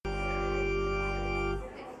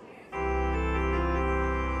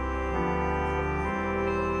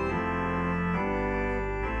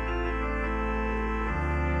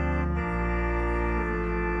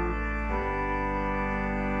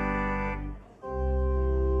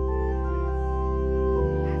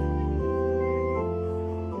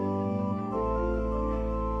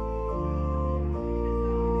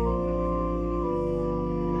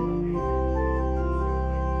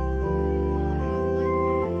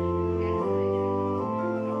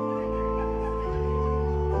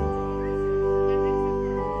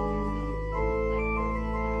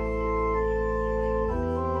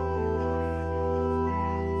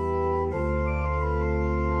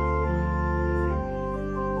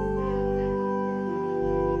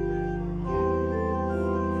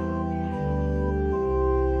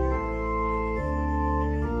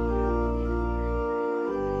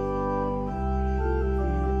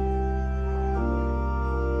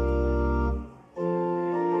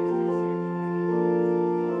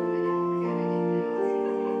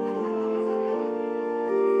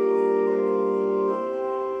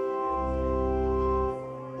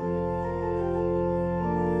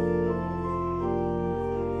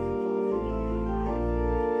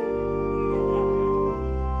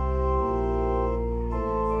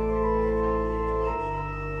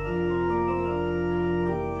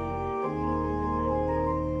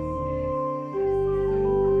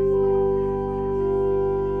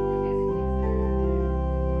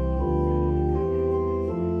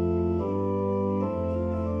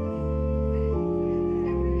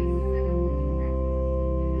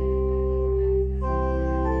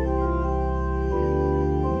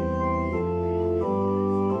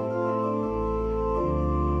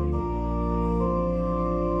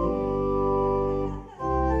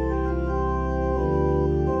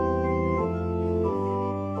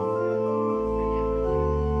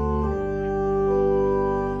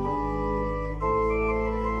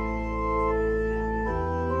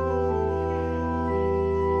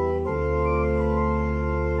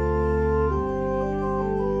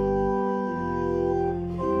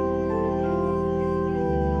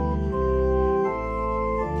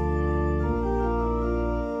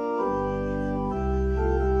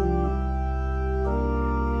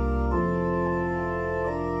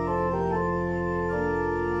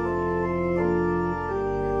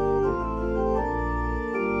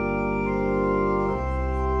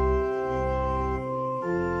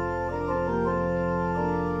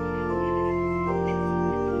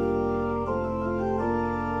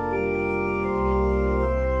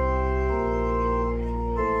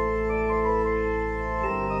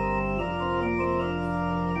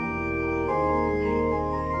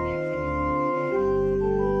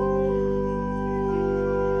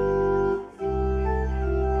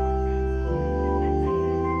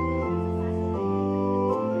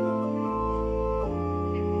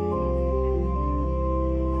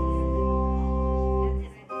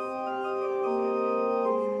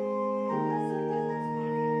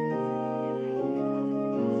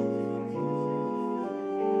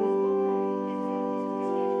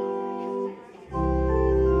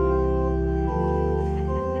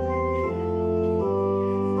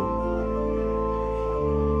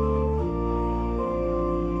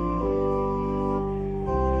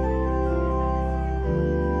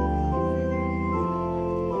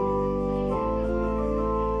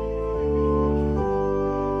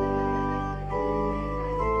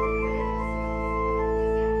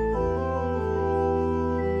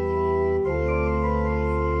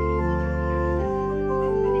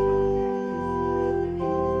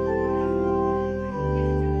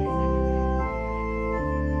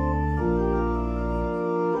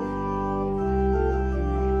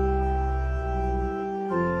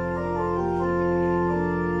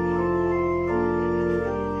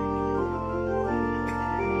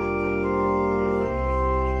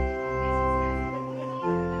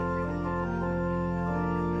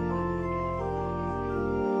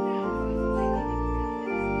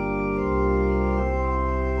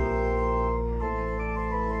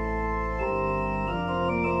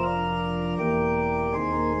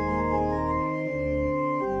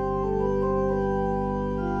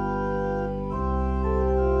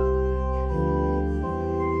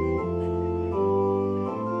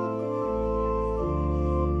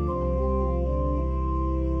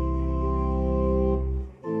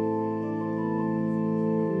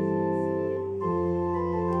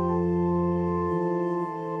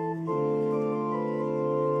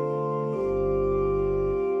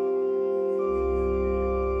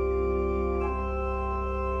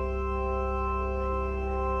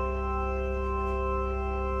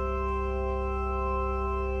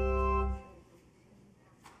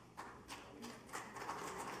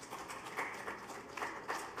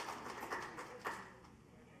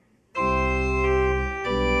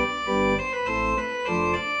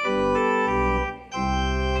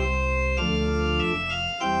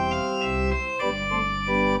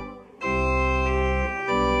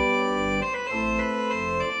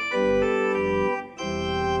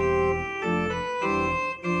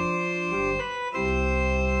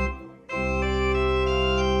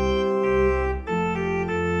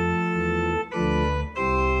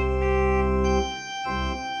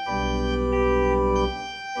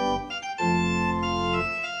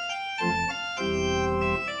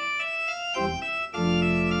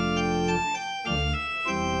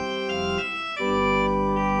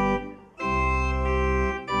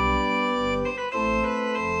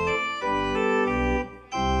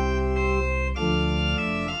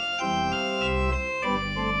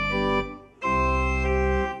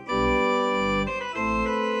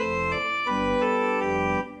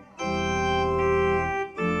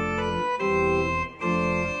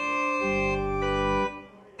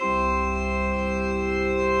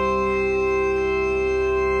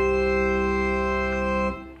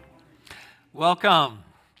Welcome.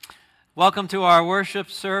 Welcome to our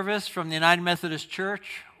worship service from the United Methodist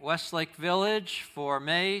Church, Westlake Village, for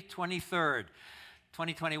May 23rd,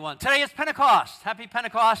 2021. Today is Pentecost. Happy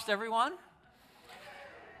Pentecost, everyone.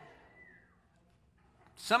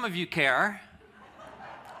 Some of you care.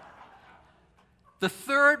 The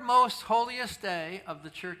third most holiest day of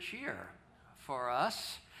the church year for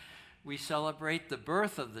us. We celebrate the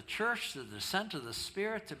birth of the church, the descent of the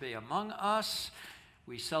Spirit to be among us.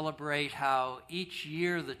 We celebrate how each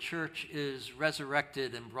year the church is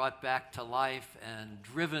resurrected and brought back to life and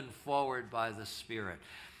driven forward by the Spirit.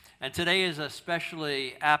 And today is a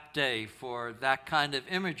especially apt day for that kind of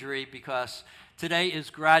imagery because today is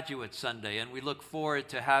Graduate Sunday, and we look forward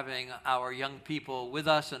to having our young people with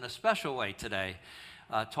us in a special way today,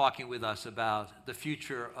 talking with us about the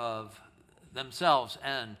future of themselves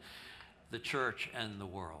and the church and the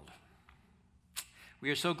world. We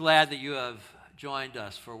are so glad that you have joined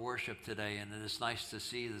us for worship today, and it is nice to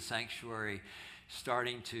see the sanctuary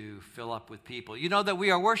starting to fill up with people. You know that we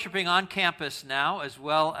are worshiping on campus now as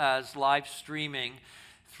well as live streaming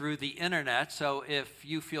through the internet, so if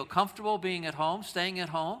you feel comfortable being at home, staying at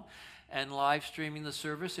home, and live streaming the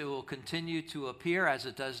service, it will continue to appear as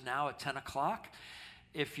it does now at 10 o'clock.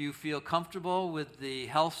 If you feel comfortable with the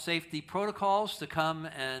health safety protocols to come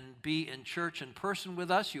and be in church in person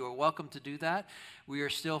with us, you are welcome to do that. We are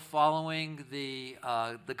still following the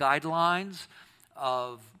guidelines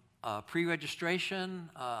of pre-registration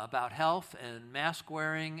about health and mask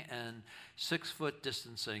wearing and 6-foot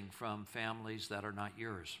distancing from families that are not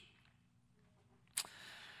yours.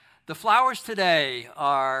 The flowers today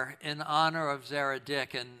are in honor of Zara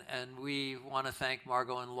Dick, and we want to thank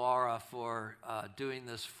Margot and Laura for doing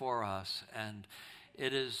this for us. And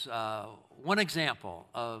it is one example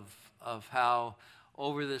of how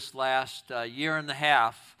over this last year and a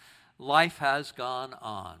half, life has gone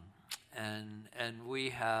on. And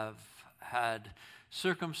we have had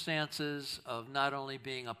circumstances of not only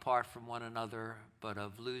being apart from one another, but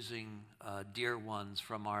of losing dear ones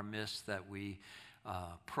from our midst that we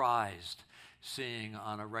prized seeing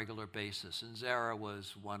on a regular basis, and Zara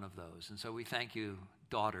was one of those. And so we thank you,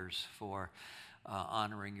 daughters, for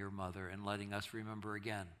honoring your mother and letting us remember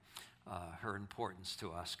again her importance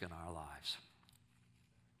to us in our lives.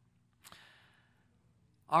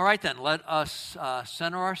 All right then, let us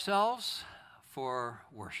center ourselves for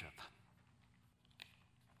worship.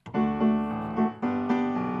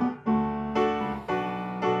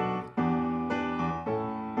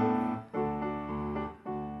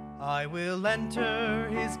 I will enter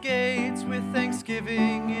his gates with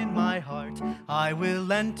thanksgiving in my heart. I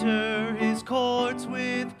will enter his courts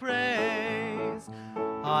with praise.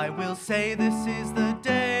 I will say this is the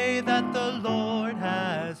day that the Lord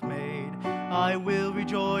has made. I will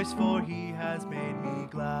rejoice, for he has made me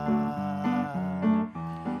glad.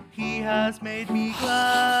 He has made me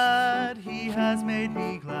glad. He has made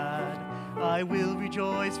me glad. I will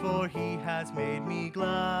rejoice, for he has made me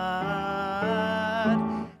glad.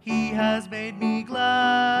 He has made me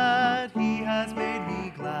glad, he has made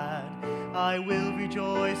me glad. I will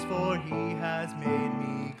rejoice, for he has made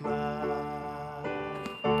me glad.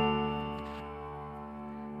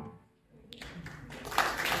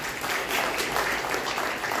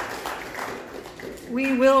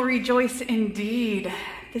 We will rejoice indeed.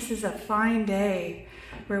 This is a fine day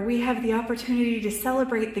where we have the opportunity to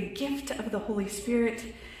celebrate the gift of the Holy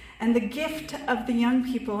Spirit and the gift of the young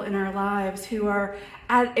people in our lives who are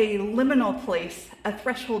at a liminal place, a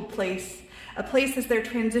threshold place, a place as they're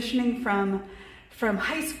transitioning from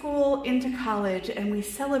high school into college, and we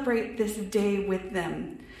celebrate this day with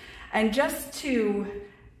them. And just to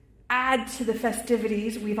add to the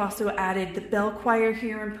festivities, we've also added the bell choir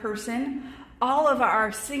here in person, all of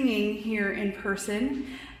our singing here in person,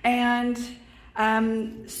 and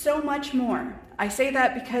so much more. I say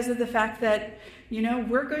that because of the fact that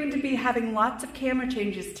we're going to be having lots of camera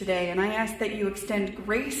changes today, and I ask that you extend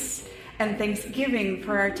grace and thanksgiving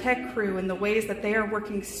for our tech crew and the ways that they are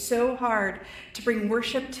working so hard to bring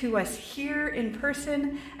worship to us here in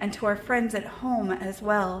person and to our friends at home as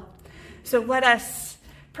well. So let us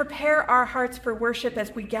prepare our hearts for worship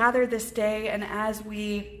as we gather this day and as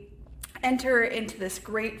we enter into this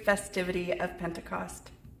great festivity of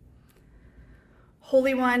Pentecost.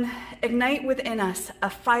 Holy One, ignite within us a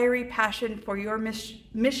fiery passion for your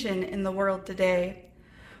mission in the world today.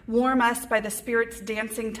 Warm us by the Spirit's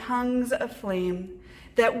dancing tongues of flame,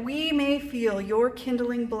 that we may feel your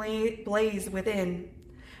kindling blaze within,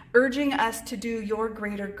 urging us to do your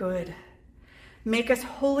greater good. Make us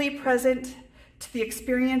wholly present to the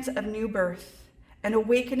experience of new birth and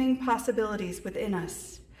awakening possibilities within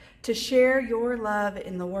us to share your love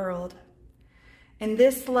in the world. In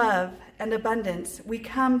this love and abundance, we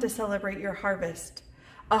come to celebrate your harvest,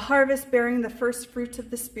 a harvest bearing the first fruits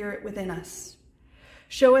of the Spirit within us.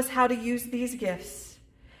 Show us how to use these gifts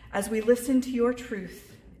as we listen to your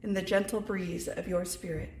truth in the gentle breeze of your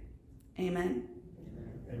Spirit. Amen.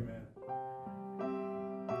 Amen.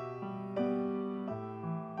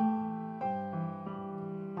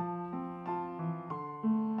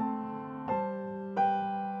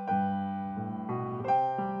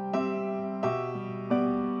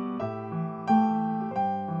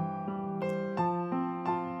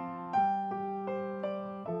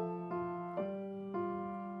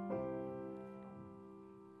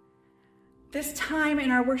 This time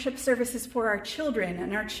in our worship service is for our children,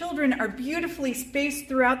 and our children are beautifully spaced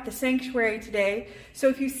throughout the sanctuary today. So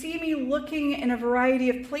if you see me looking in a variety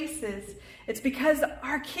of places, it's because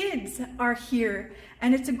our kids are here,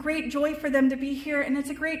 and it's a great joy for them to be here, and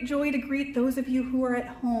it's a great joy to greet those of you who are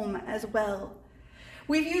at home as well.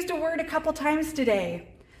 We've used a word a couple times today,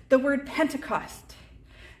 the word Pentecost.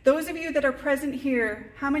 Those of you that are present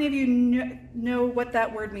here, how many of you know what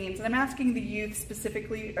that word means? And I'm asking the youth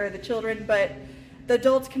specifically, or the children, but the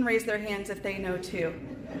adults can raise their hands if they know too.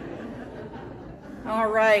 All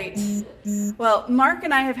right. Well, Mark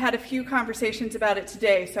and I have had a few conversations about it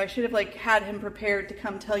today, so I should have had him prepared to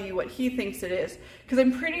come tell you what he thinks it is, because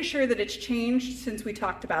I'm pretty sure that it's changed since we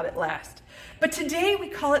talked about it last. But today we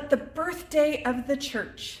call it the birthday of the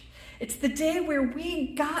church. It's the day where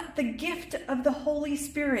we got the gift of the Holy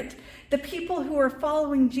Spirit. The people who are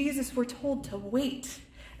following Jesus were told to wait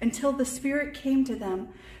until the Spirit came to them.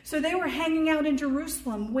 So they were hanging out in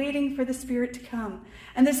Jerusalem waiting for the Spirit to come.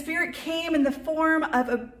 And the Spirit came in the form of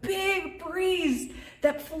a big breeze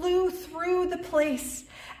that flew through the place.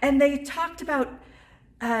 And they talked about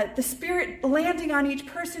the Spirit landing on each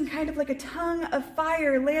person, kind of like a tongue of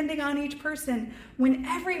fire landing on each person when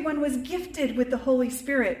everyone was gifted with the Holy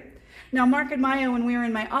Spirit. Now, Mark and Maya, when we were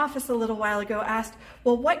in my office a little while ago, asked,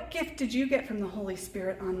 well, what gift did you get from the Holy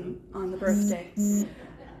Spirit on the birthday?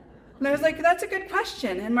 And I was like, that's a good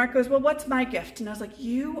question. And Mark goes, well, what's my gift? And I was like,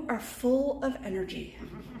 you are full of energy.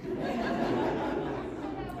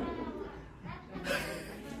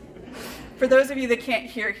 For those of you that can't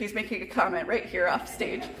hear, he's making a comment right here off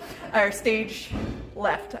stage, or stage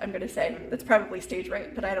left, I'm going to say. That's probably stage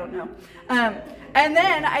right, but I don't know. And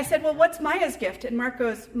then I said, well, what's Maya's gift? And Mark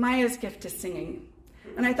goes, Maya's gift is singing.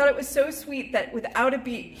 And I thought it was so sweet that without a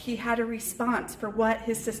beat, he had a response for what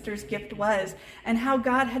his sister's gift was and how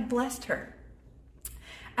God had blessed her.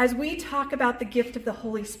 As we talk about the gift of the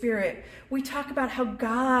Holy Spirit, we talk about how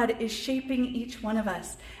God is shaping each one of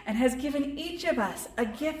us and has given each of us a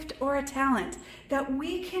gift or a talent that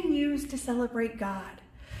we can use to celebrate God.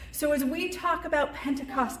 So as we talk about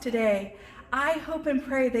Pentecost today, I hope and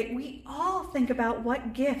pray that we all think about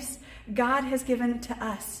what gifts God has given to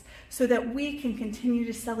us so that we can continue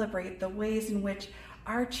to celebrate the ways in which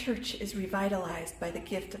our church is revitalized by the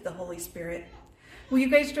gift of the Holy Spirit. Will you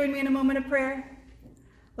guys join me in a moment of prayer?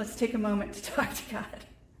 Let's take a moment to talk to God.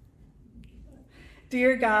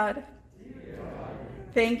 Dear God,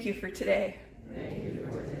 thank you for today.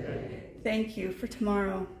 Thank you for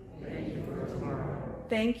tomorrow.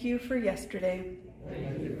 Thank you for yesterday.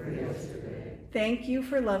 Thank you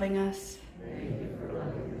for loving us.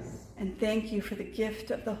 And thank you for the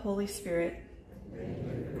gift of the Holy Spirit.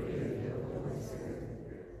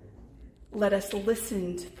 Let us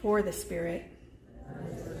listen for the Spirit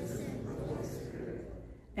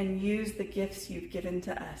and use the gifts you've given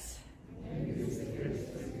to us.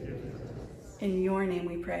 In your name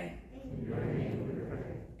we pray.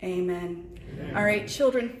 Amen. All right,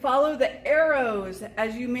 children, follow the arrows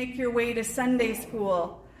as you make your way to Sunday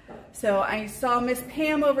school. So I saw Miss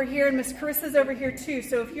Pam over here and Miss Carissa's over here too.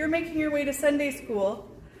 So if you're making your way to Sunday school,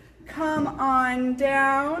 come on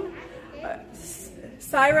down.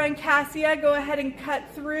 Syra and Cassia, go ahead and cut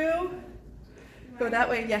through. Go that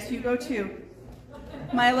way. Yes, you go too.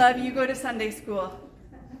 My love, you go to Sunday school.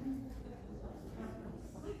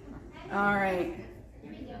 All right.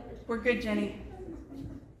 We're good, Jenny.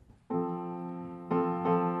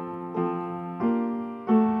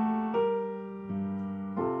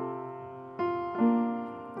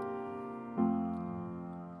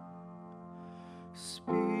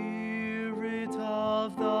 Spirit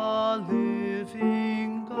of the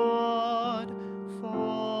living God,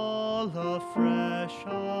 fall afresh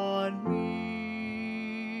on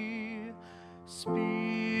me.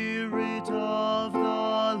 Spirit of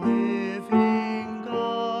the living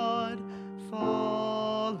God,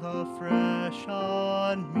 fall afresh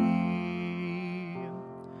on me.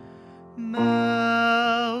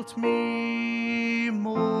 Melt me,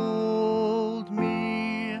 mold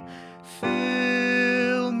me, fill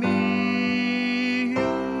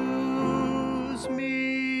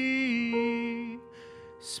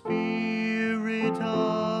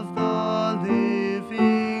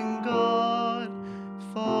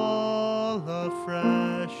fall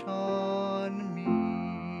afresh on me.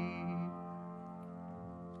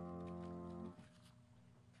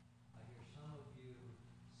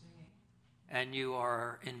 And you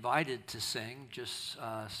are invited to sing. Just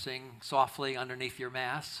sing softly underneath your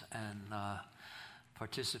Mass and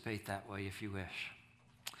participate that way if you wish.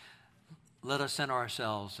 Let us center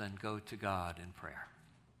ourselves and go to God in prayer.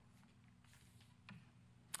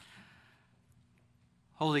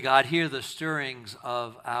 Holy God, hear the stirrings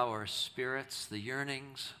of our spirits, the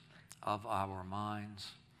yearnings of our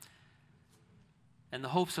minds, and the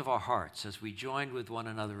hopes of our hearts as we join with one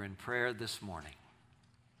another in prayer this morning.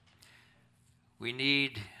 We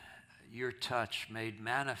need your touch made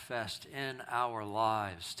manifest in our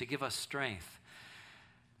lives to give us strength,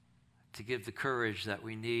 to give the courage that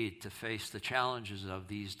we need to face the challenges of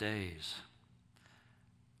these days,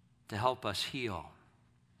 to help us heal,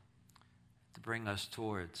 to bring us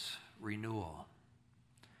towards renewal.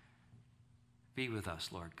 Be with us,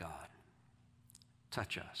 Lord God.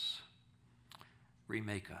 Touch us.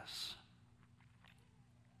 Remake us.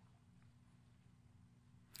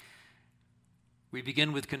 We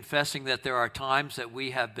begin with confessing that there are times that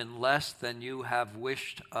we have been less than you have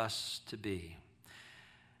wished us to be.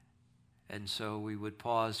 And so we would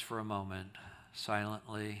pause for a moment,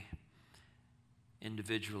 silently,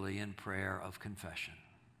 individually, in prayer of confession.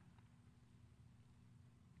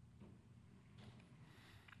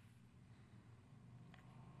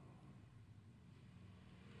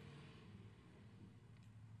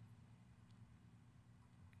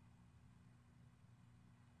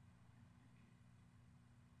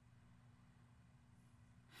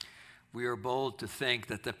 We are bold to think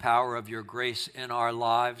that the power of your grace in our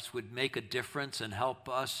lives would make a difference and help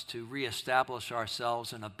us to reestablish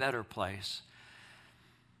ourselves in a better place.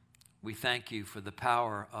 We thank you for the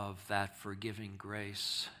power of that forgiving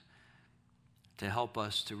grace to help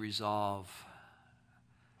us to resolve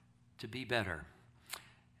to be better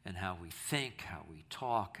in how we think, how we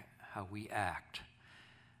talk, how we act.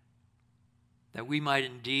 That we might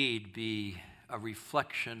indeed be a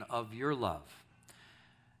reflection of your love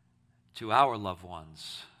to our loved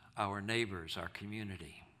ones, our neighbors, our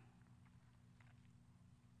community.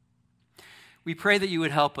 We pray that you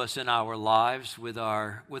would help us in our lives with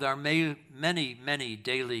our many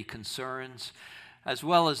daily concerns, as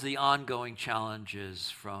well as the ongoing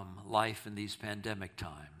challenges from life in these pandemic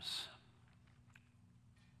times.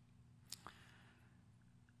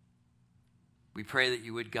 We pray that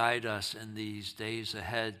you would guide us in these days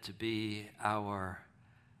ahead to be our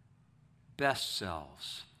best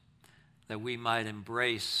selves, that we might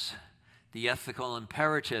embrace the ethical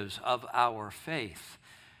imperatives of our faith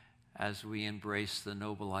as we embrace the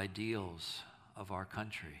noble ideals of our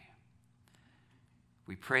country.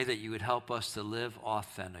 We pray that you would help us to live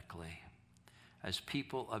authentically as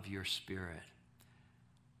people of your Spirit,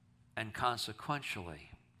 and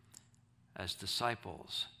consequentially as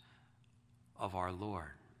disciples of our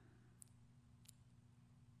Lord.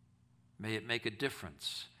 May it make a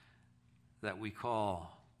difference that we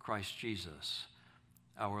call Christ Jesus,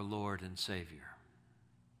 our Lord and Savior.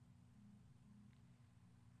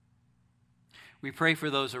 We pray for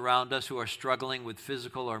those around us who are struggling with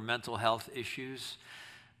physical or mental health issues,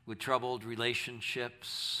 with troubled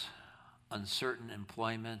relationships, uncertain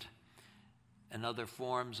employment, and other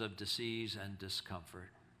forms of disease and discomfort.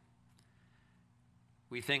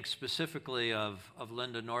 We think specifically of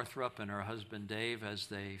Linda Northrup and her husband Dave as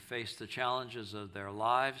they face the challenges of their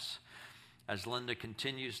lives, as Linda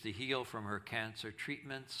continues to heal from her cancer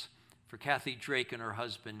treatments, for Kathy Drake and her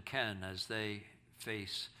husband Ken as they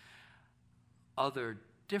face other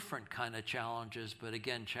different kind of challenges, but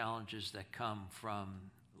again, challenges that come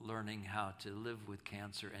from learning how to live with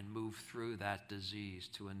cancer and move through that disease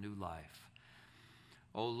to a new life.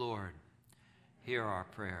 Oh Lord, hear our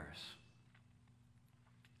prayers.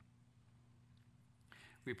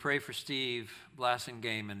 We pray for Steve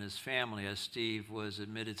Blassingame and his family as Steve was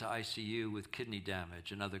admitted to ICU with kidney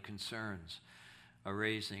damage and other concerns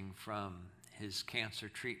arising from his cancer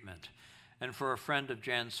treatment. And for a friend of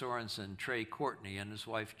Jan Sorensen, Trey Courtney, and his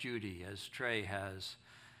wife Judy, as Trey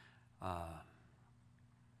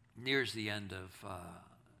nears the end of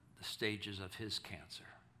the stages of his cancer.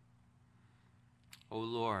 O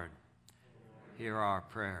Lord, hear our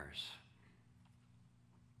prayers.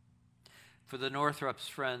 For the Northrup's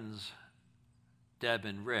friends, Deb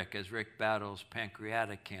and Rick, as Rick battles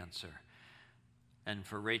pancreatic cancer, and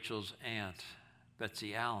for Rachel's aunt,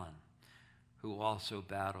 Betsy Allen, who also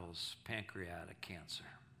battles pancreatic cancer.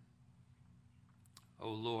 O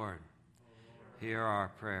Lord, hear our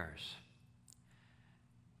prayers.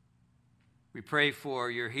 We pray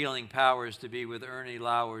for your healing powers to be with Ernie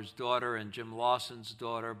Lauer's daughter and Jim Lawson's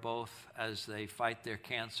daughter, both as they fight their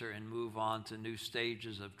cancer and move on to new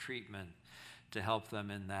stages of treatment to help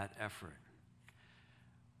them in that effort.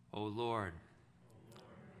 O Lord,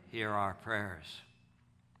 hear our prayers.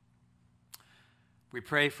 We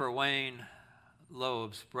pray for Wayne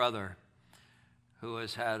Loeb's brother, who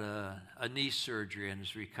has had a knee surgery and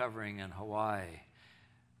is recovering in Hawaii.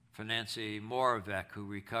 For Nancy Moravec, who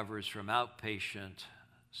recovers from outpatient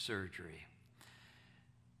surgery.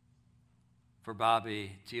 For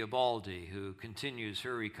Bobby Teobaldi, who continues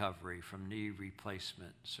her recovery from knee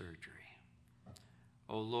replacement surgery.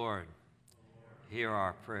 O Lord, hear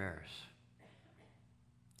our prayers.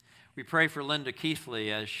 We pray for Linda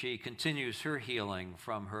Keithley as she continues her healing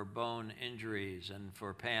from her bone injuries, and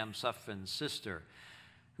for Pam Suffin's sister,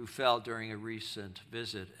 who fell during a recent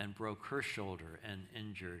visit and broke her shoulder and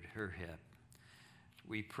injured her hip.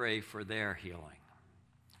 We pray for their healing.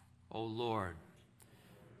 O Lord,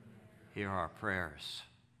 hear our prayers.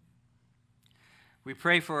 We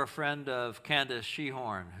pray for a friend of Candace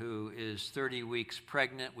Shehorn, who is 30 weeks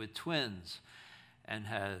pregnant with twins and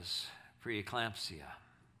has preeclampsia.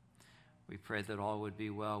 We pray that all would be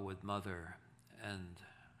well with mother and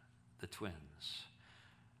the twins.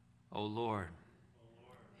 O Lord,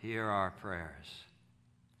 hear our prayers.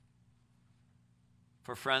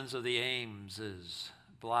 For friends of the Ameses,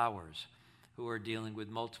 Blowers, who are dealing with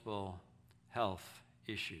multiple health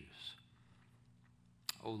issues.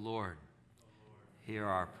 O Lord, hear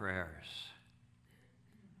our prayers.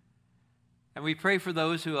 And we pray for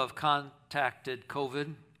those who have contacted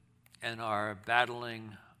COVID and are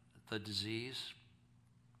battling the disease.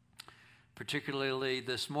 Particularly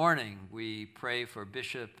this morning, we pray for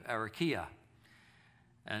Bishop Arakia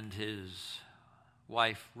and his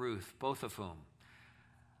wife, Ruth, both of whom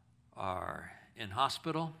are in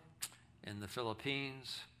hospital in the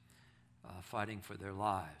Philippines, fighting for their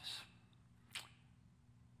lives.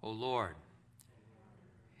 O Lord,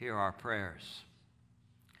 hear our prayers.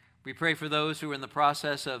 We pray for those who are in the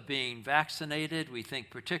process of being vaccinated. We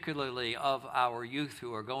think particularly of our youth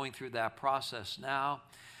who are going through that process now.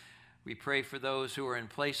 We pray for those who are in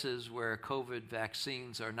places where COVID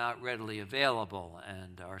vaccines are not readily available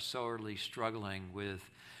and are sorely struggling with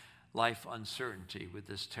life uncertainty with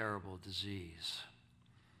this terrible disease.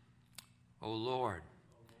 O Lord,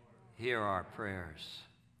 hear our prayers.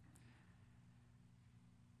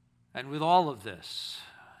 And with all of this,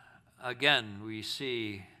 again, we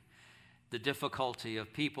see the difficulty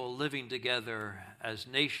of people living together as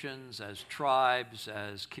nations, as tribes,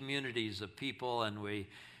 as communities of people, and we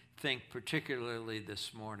think particularly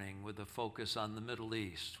this morning with a focus on the Middle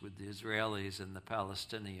East, with the Israelis and the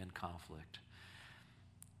Palestinian conflict.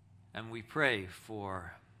 And we pray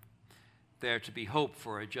for there to be hope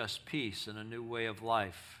for a just peace and a new way of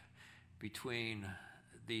life between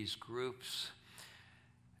these groups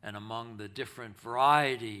and among the different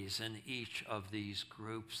varieties in each of these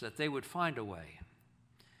groups, that they would find a way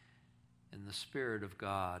in the Spirit of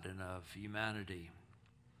God and of humanity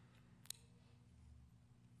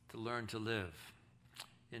to learn to live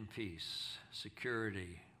in peace,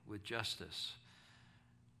 security, with justice,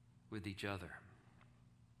 with each other.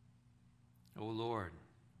 O Lord,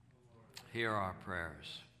 hear our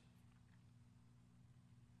prayers.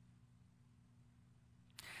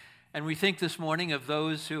 And we think this morning of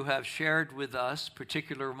those who have shared with us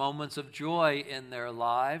particular moments of joy in their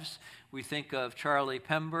lives. We think of Charlie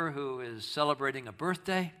Pember, who is celebrating a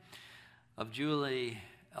birthday, of Julie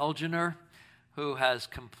Elginer, who has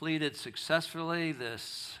completed successfully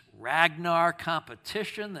this Ragnar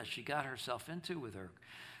competition that she got herself into with her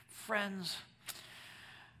friends,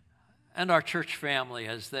 and our church family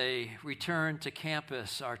as they return to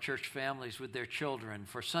campus, our church families with their children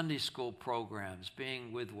for Sunday school programs,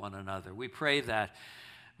 being with one another. We pray that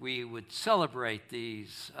we would celebrate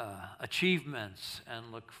these achievements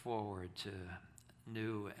and look forward to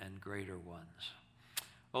new and greater ones.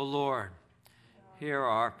 O Lord, hear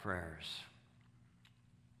our prayers.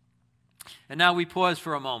 And now we pause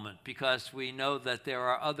for a moment because we know that there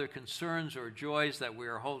are other concerns or joys that we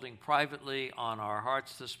are holding privately on our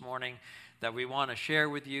hearts this morning that we want to share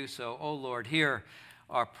with you. So, oh Lord, hear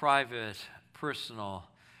our private, personal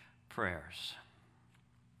prayers.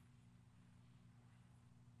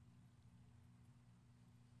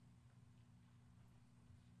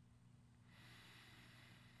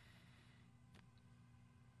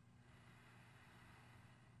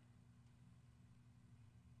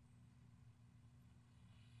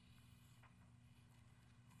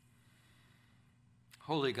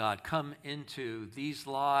 Holy God, come into these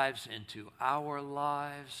lives, into our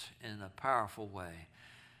lives in a powerful way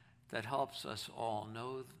that helps us all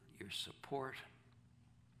know your support,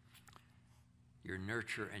 your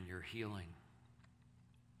nurture, and your healing.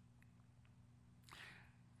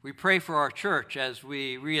 We pray for our church as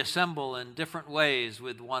we reassemble in different ways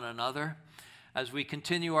with one another, as we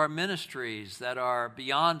continue our ministries that are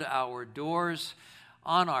beyond our doors,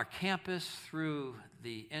 on our campus, through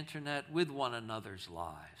the internet, with one another's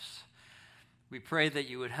lives. We pray that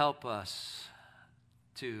you would help us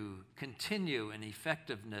to continue in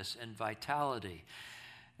effectiveness and vitality,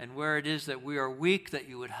 and where it is that we are weak, that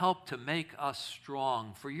you would help to make us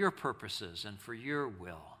strong for your purposes and for your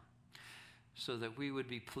will, so that we would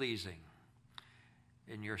be pleasing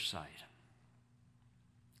in your sight.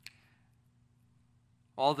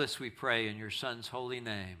 All this we pray in your Son's holy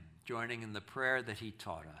name, joining in the prayer that he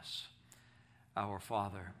taught us. Our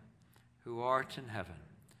Father, who art in heaven,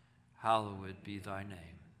 hallowed be thy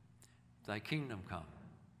name. Thy kingdom come,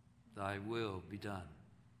 thy will be done,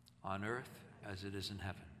 on earth as it is in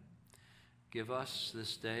heaven. Give us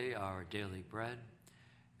this day our daily bread,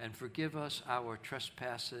 and forgive us our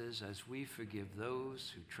trespasses as we forgive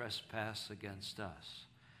those who trespass against us.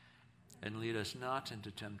 And lead us not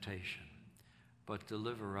into temptation, but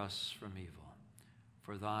deliver us from evil.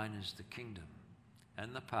 For thine is the kingdom,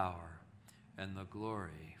 and the power, and the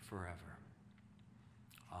glory forever.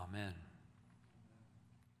 Amen.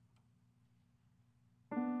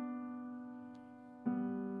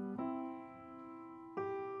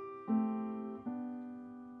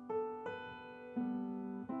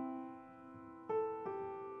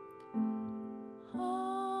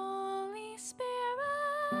 Holy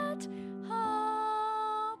Spirit,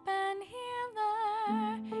 hope and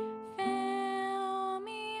healer, fill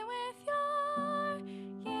me with your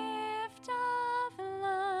gift of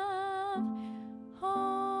love.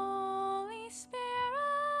 Holy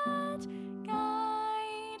Spirit,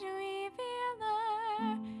 guide,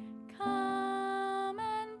 revealer, come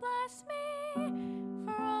and bless me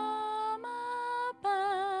from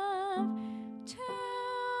above.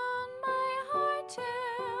 Tune my heart to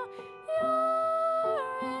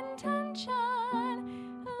your intention,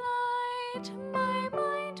 light my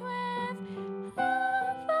mind with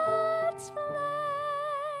heaven's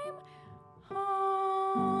flame.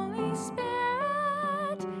 Holy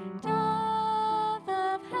Spirit, dove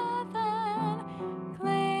of heaven,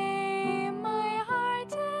 claim my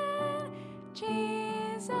heart in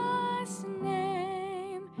Jesus'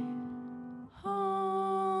 name.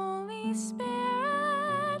 Holy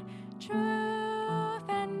Spirit, truth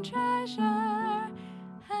and treasure,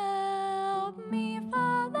 help me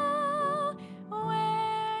follow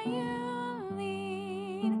where you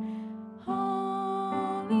lead.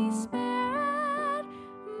 Holy Spirit,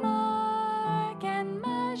 mark and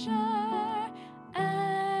measure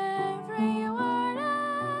every word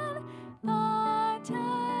and thought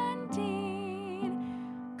and deed.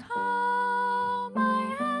 Call my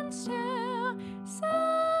hands to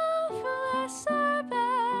selfless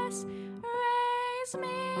service, raise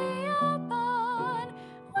me up on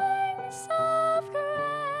wings of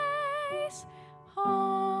grace.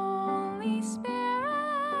 Holy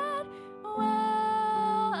Spirit,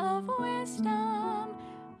 well of wisdom,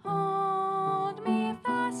 hold me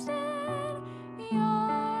fast in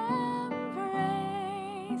your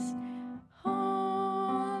embrace.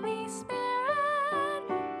 Holy Spirit,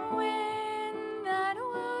 wind that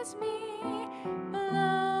woos me,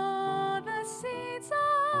 blow the seeds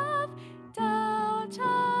of doubt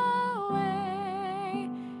away.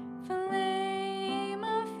 Flame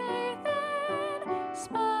of faith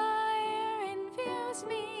inspire, infuse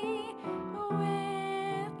me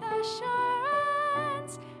with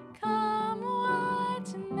assurance, come what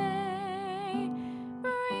may.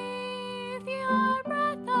 Breathe your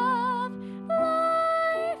breath of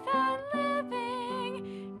life and living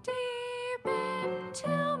deep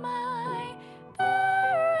into my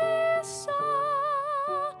very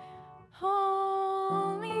soul.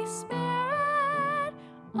 Holy Spirit,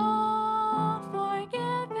 all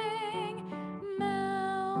forgiving,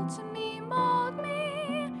 melt me, mold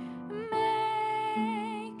me,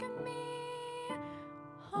 make me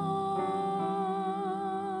whole.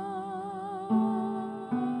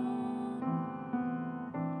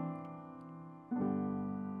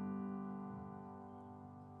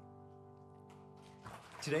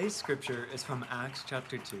 Today's scripture is from Acts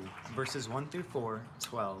chapter 2, verses 1 through 4,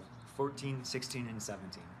 12, 14, 16, and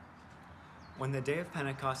 17. When the day of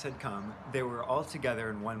Pentecost had come, they were all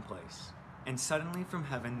together in one place. And suddenly from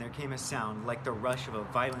heaven there came a sound like the rush of a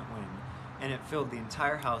violent wind, and it filled the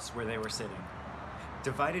entire house where they were sitting.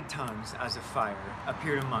 Divided tongues as of fire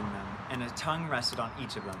appeared among them, and a tongue rested on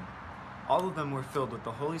each of them. All of them were filled with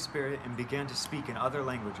the Holy Spirit and began to speak in other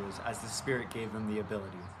languages as the Spirit gave them the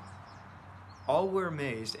ability. All were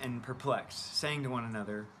amazed and perplexed, saying to one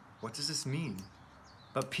another, "What does this mean?"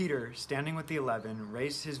 But Peter, standing with the 11,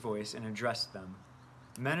 raised his voice and addressed them.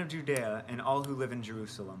 "Men of Judea and all who live in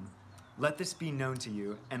Jerusalem, let this be known to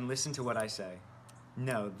you, and listen to what I say.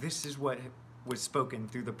 No, this is what was spoken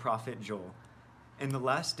through the prophet Joel. In the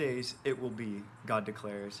last days it will be, God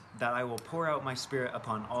declares, that I will pour out my Spirit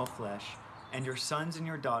upon all flesh, and your sons and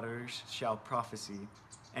your daughters shall prophesy,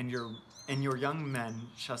 and your young men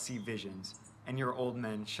shall see visions, and your old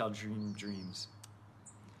men shall dream dreams."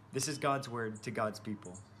 This is God's word to God's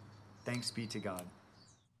people. Thanks be to God.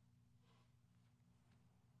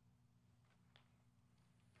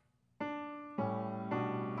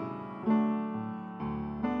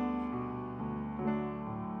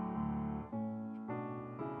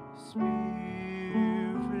 Spirit,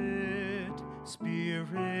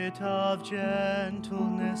 Spirit of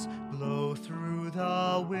gentleness, blow through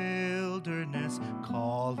the wilderness,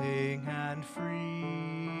 calling and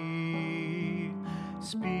free.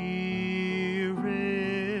 Spirit,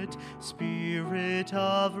 Spirit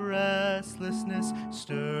of restlessness,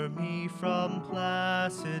 stir me from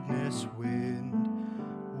placidness, wind,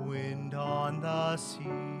 wind on the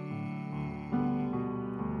sea.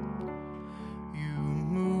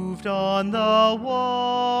 Moved on the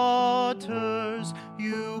waters,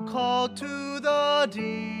 you called to the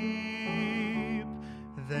deep.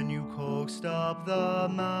 Then you coaxed up the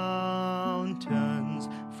mountains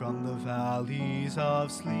from the valleys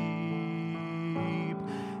of sleep.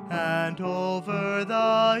 And over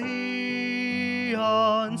the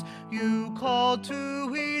eons, you called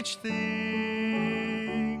to each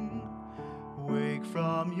thing. Wake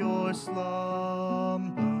from your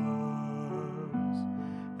slumber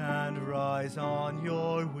and rise on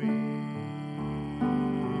your wings.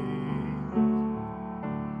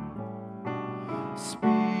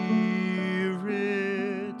 Spirit,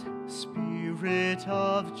 Spirit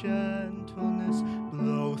of gentleness,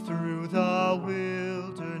 blow through the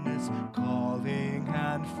wilderness, calling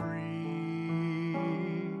and free.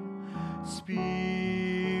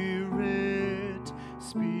 Spirit,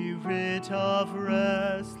 Spirit of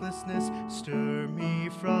restlessness, stir me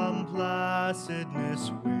from placidness,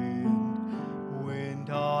 wind, wind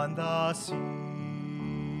on the sea.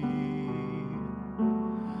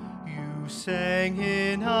 You sang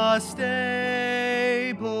in a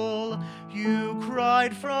stable, you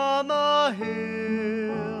cried from a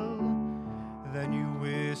hill, then you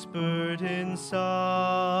whispered in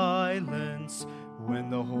silence when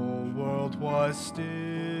the whole world was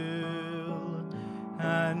still.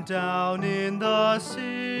 And down in the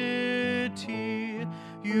city,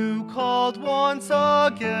 you called once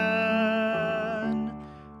again,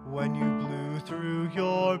 when you blew through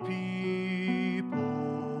your people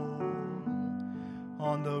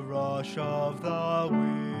on the rush of the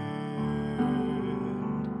wind.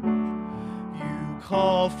 You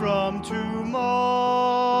call from tomorrow,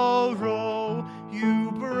 you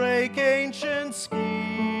break ancient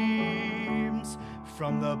schemes.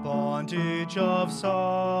 From the bondage of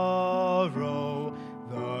sorrow,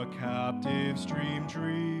 the captives dream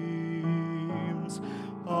dreams.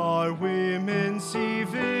 Our women see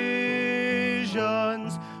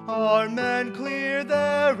visions, our men clear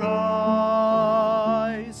their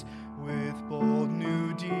eyes with bold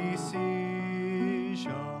new decisions.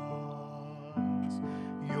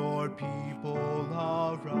 Your people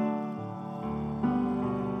arise.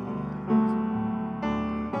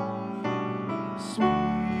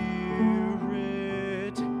 Spirit,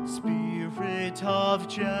 Spirit of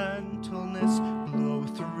gentleness, blow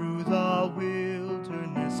through the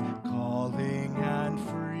wilderness, calling and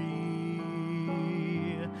free.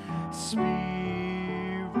 Spirit,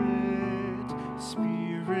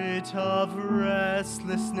 Spirit of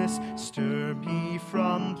restlessness, stir me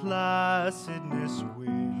from placidness,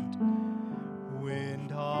 wind,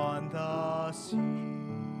 wind on the sea.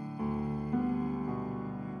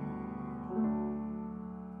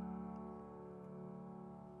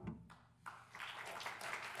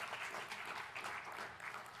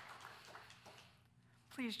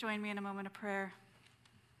 Please join me in a moment of prayer.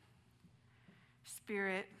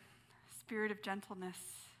 Spirit, Spirit of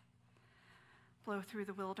gentleness, blow through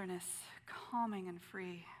the wilderness, calming and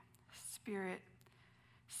free. Spirit,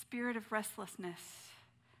 Spirit of restlessness,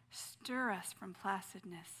 stir us from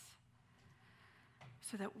placidness,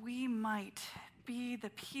 so that we might be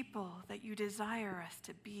the people that you desire us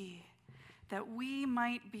to be, that we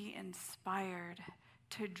might be inspired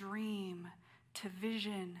to dream, to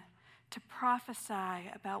vision, to prophesy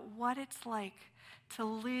about what it's like to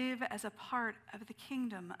live as a part of the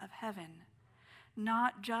kingdom of heaven.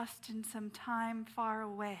 not just in some time far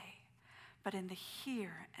away, but in the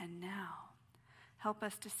here and now. Help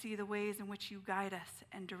us to see the ways in which you guide us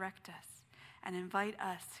and direct us and invite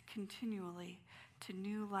us continually to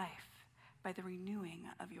new life by the renewing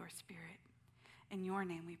of your Spirit. In your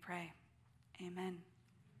name we pray. Amen.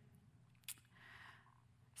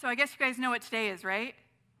 So I guess you guys know what today is, right?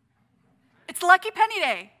 It's Lucky Penny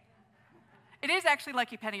Day. It is actually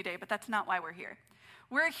Lucky Penny Day, but that's not why we're here.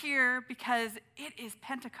 We're here because it is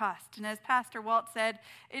Pentecost, and as Pastor Walt said,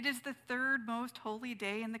 it is the third most holy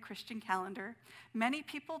day in the Christian calendar. Many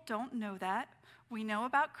people don't know that. We know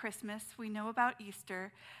about Christmas, we know about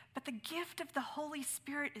Easter, but the gift of the Holy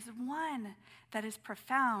Spirit is one that is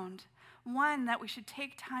profound, one that we should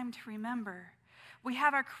take time to remember. We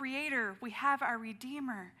have our Creator, we have our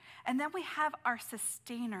Redeemer, and then we have our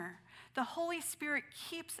Sustainer. The Holy Spirit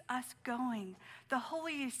keeps us going. The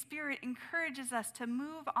Holy Spirit encourages us to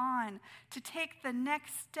move on, to take the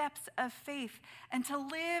next steps of faith, and to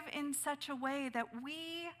live in such a way that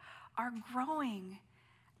we are growing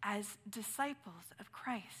as disciples of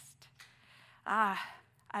Christ.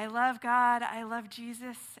 I love God, I love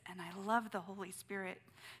Jesus, and I love the Holy Spirit.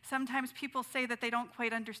 Sometimes people say that they don't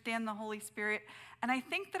quite understand the Holy Spirit, and I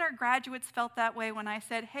think that our graduates felt that way when I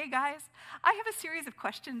said, hey guys, I have a series of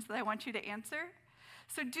questions that I want you to answer,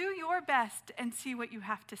 so do your best and see what you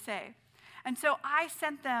have to say. And so I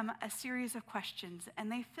sent them a series of questions,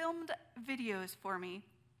 and they filmed videos for me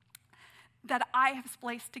that I have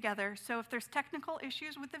spliced together. So if there's technical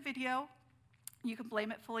issues with the video, you can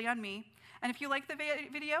blame it fully on me. And if you like the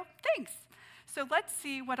video, thanks. So let's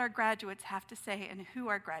see what our graduates have to say and who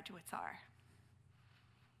our graduates are.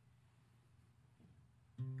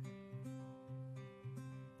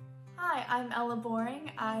 Hi, I'm Ella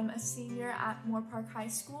Boring. I'm a senior at Moore Park High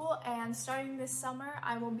School, and starting this summer,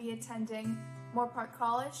 I will be attending Moore Park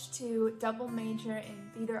College to double major in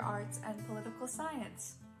theater arts and political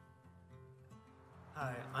science.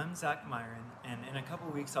 Hi, I'm Zach Myron, and in a couple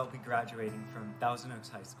weeks I'll be graduating from Thousand Oaks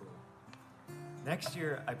High School. Next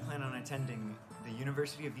year, I plan on attending the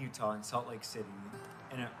University of Utah in Salt Lake City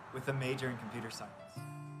with a major in computer science.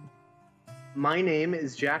 My name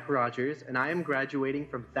is Jack Rogers, and I am graduating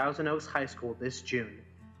from Thousand Oaks High School this June.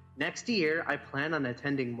 Next year, I plan on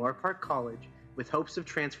attending Moore Park College with hopes of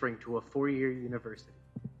transferring to a 4-year university.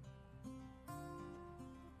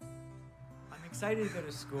 I'm excited to go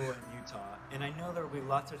to school in Utah, and I know there will be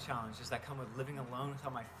lots of challenges that come with living alone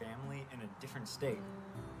without my family in a different state.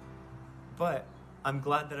 But I'm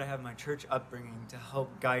glad that I have my church upbringing to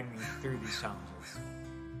help guide me through these challenges.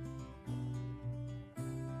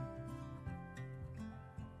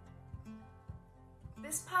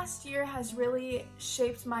 This past year has really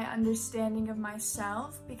shaped my understanding of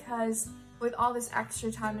myself because with all this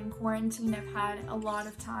extra time in quarantine, I've had a lot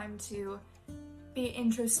of time to be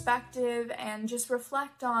introspective and just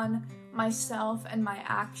reflect on myself and my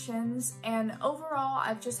actions. And overall,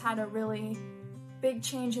 I've just had a really big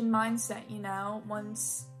change in mindset, you know.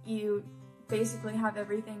 Once you basically have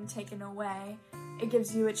everything taken away, it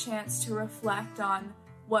gives you a chance to reflect on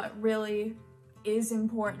what really is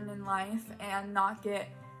important in life and not get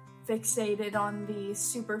fixated on the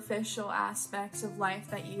superficial aspects of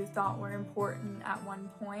life that you thought were important at one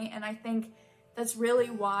point. And I think that's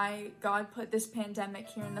really why God put this pandemic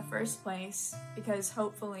here in the first place, because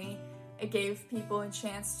hopefully it gave people a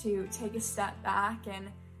chance to take a step back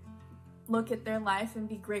and look at their life and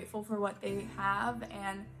be grateful for what they have,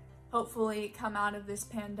 and hopefully come out of this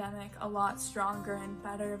pandemic a lot stronger and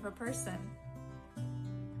better of a person.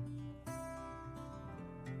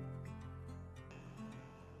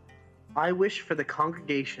 I wish for the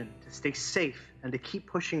congregation to stay safe and to keep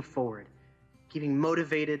pushing forward, keeping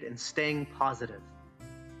motivated and staying positive.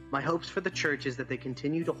 My hopes for the church is that they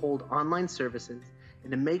continue to hold online services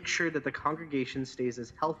and to make sure that the congregation stays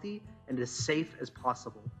as healthy and as safe as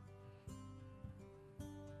possible.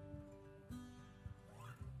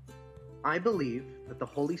 I believe that the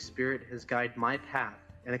Holy Spirit has guided my path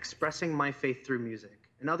in expressing my faith through music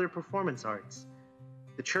and other performance arts.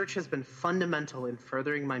 The church has been fundamental in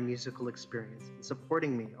furthering my musical experience and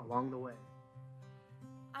supporting me along the way.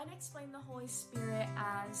 I'd explain the Holy Spirit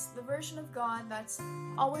as the version of God that's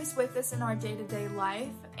always with us in our day-to-day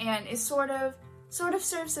life and is sort of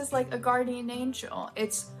serves as like a guardian angel.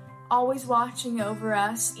 It's always watching over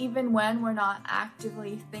us even when we're not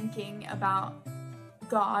actively thinking about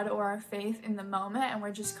God or our faith in the moment and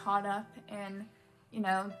we're just caught up in, you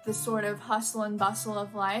know, the sort of hustle and bustle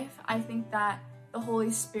of life. I think that the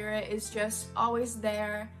Holy Spirit is just always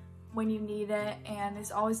there when you need it and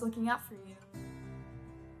is always looking out for you.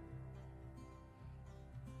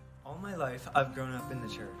 All my life, I've grown up in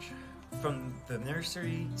the church. From the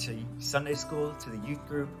nursery to Sunday school to the youth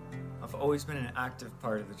group, I've always been an active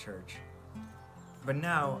part of the church. But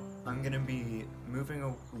now I'm going to be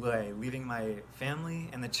moving away, leaving my family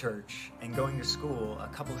and the church, and going to school a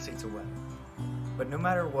couple of states away. But no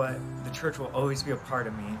matter what, the church will always be a part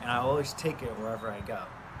of me, and I'll always take it wherever I go.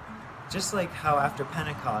 Just like how after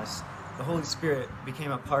Pentecost, the Holy Spirit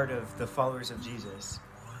became a part of the followers of Jesus,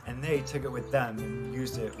 and they took it with them and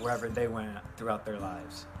used it wherever they went throughout their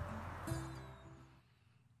lives.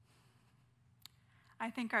 I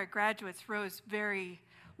think our graduates rose very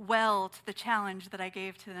well to the challenge that I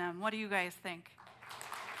gave to them. What do you guys think?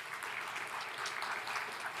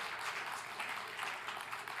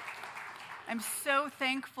 I'm so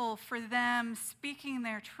thankful for them speaking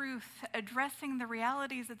their truth, addressing the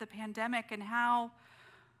realities of the pandemic and how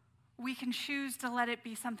we can choose to let it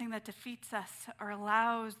be something that defeats us or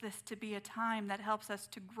allows this to be a time that helps us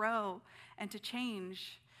to grow and to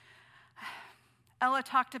change. Ella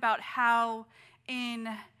talked about how in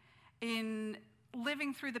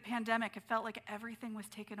living through the pandemic, it felt like everything was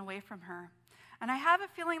taken away from her. And I have a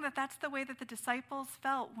feeling that that's the way that the disciples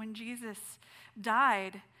felt when Jesus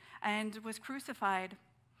died and was crucified.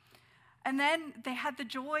 And then they had the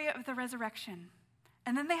joy of the resurrection.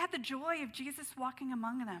 And then they had the joy of Jesus walking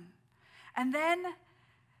among them. And then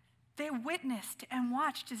they witnessed and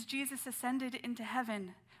watched as Jesus ascended into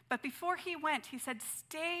heaven. But before he went, he said,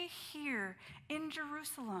 "Stay here in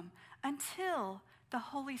Jerusalem until the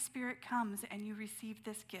Holy Spirit comes and you receive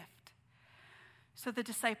this gift." So the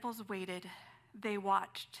disciples waited. They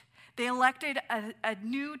watched. They elected a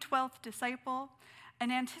new 12th disciple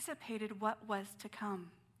and anticipated what was to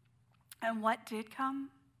come. And what did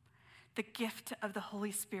come? The gift of the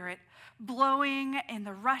Holy Spirit, blowing in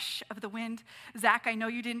the rush of the wind. Zach, I know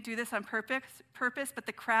you didn't do this on purpose, but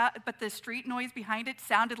the street noise behind it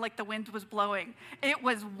sounded like the wind was blowing. It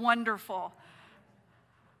was wonderful.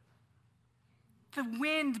 The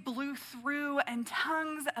wind blew through, and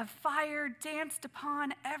tongues of fire danced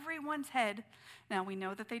upon everyone's head. Now, we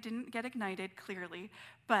know that they didn't get ignited, clearly,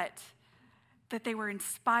 but that they were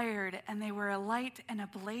inspired, and they were alight and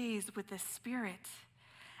ablaze with the Spirit.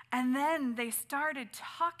 And then they started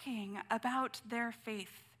talking about their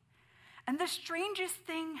faith. And the strangest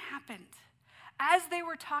thing happened. As they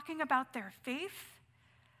were talking about their faith,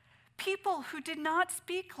 people who did not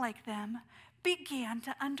speak like them began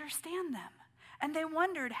to understand them. And they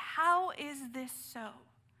wondered, how is this so?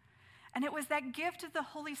 And it was that gift of the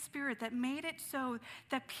Holy Spirit that made it so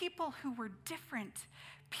that people who were different,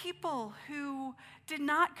 people who did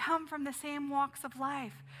not come from the same walks of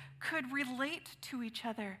life, could relate to each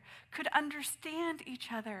other, could understand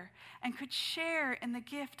each other, and could share in the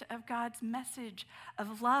gift of God's message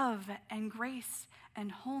of love and grace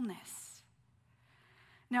and wholeness.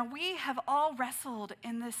 Now, we have all wrestled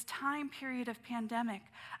in this time period of pandemic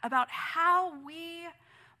about how we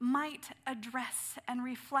might address and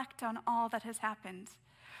reflect on all that has happened.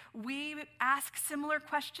 We ask similar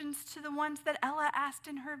questions to the ones that Ella asked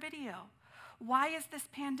in her video. Why is this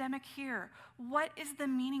pandemic here? What is the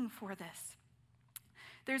meaning for this?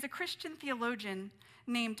 There's a Christian theologian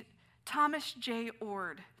named Thomas J.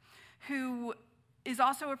 Ord, who is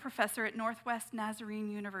also a professor at Northwest Nazarene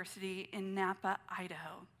University in Nampa,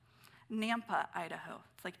 Idaho.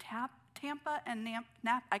 It's like Tampa and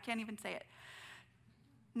Napa. I can't even say it.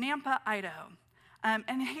 Nampa, Idaho.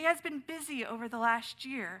 And he has been busy over the last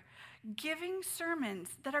year giving sermons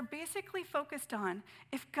that are basically focused on,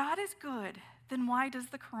 if God is good, then why does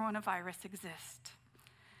the coronavirus exist?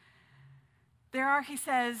 There are, he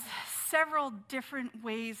says, several different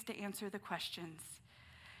ways to answer the questions.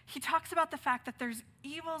 He talks about the fact that there's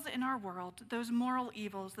evils in our world, those moral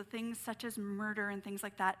evils, the things such as murder and things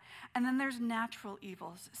like that, and then there's natural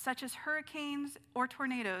evils, such as hurricanes or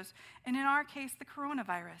tornadoes, and in our case, the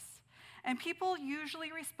coronavirus. And people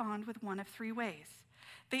usually respond with one of three ways.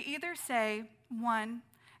 They either say, one,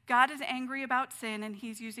 God is angry about sin and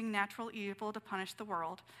he's using natural evil to punish the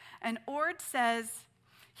world. And Ord says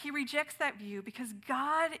he rejects that view because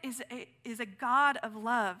God is a God of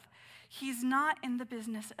love. He's not in the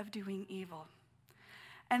business of doing evil.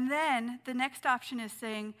 And then the next option is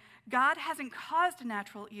saying God hasn't caused a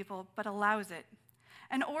natural evil but allows it.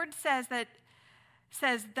 And Ord says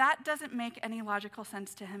that doesn't make any logical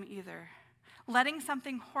sense to him either. Letting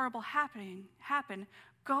something horrible happen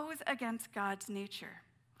goes against God's nature.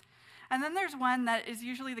 And then there's one that is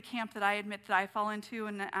usually the camp that I admit that I fall into,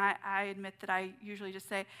 and I admit that I usually just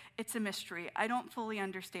say, it's a mystery. I don't fully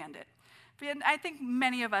understand it. But I think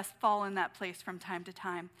many of us fall in that place from time to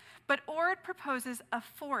time. But Ord proposes a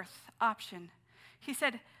fourth option. He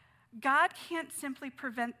said, God can't simply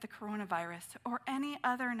prevent the coronavirus or any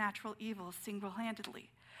other natural evils single-handedly,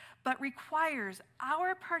 but requires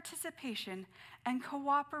our participation and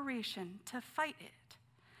cooperation to fight it.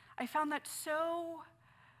 I found that so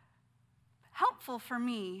helpful for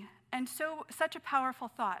me and such a powerful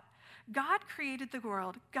thought. God created the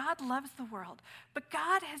world. God loves the world. But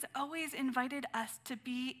God has always invited us to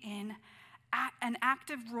be in an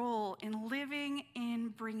active role in living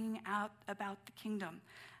in bringing out about the kingdom.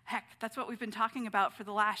 Heck, that's what we've been talking about for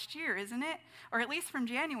the last year, isn't it? Or at least from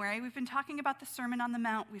January, we've been talking about the Sermon on the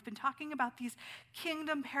Mount. We've been talking about these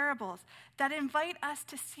kingdom parables that invite us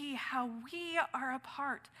to see how we are a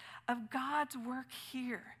part of God's work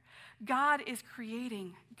here. God is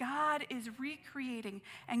creating, God is recreating,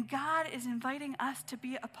 and God is inviting us to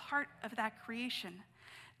be a part of that creation.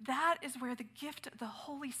 That is where the gift of the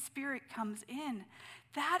Holy Spirit comes in.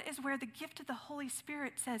 That is where the gift of the Holy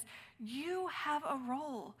Spirit says, you have a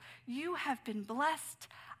role. You have been blessed.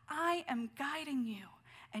 I am guiding you,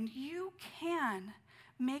 and you can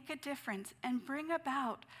make a difference and bring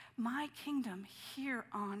about my kingdom here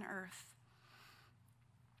on earth.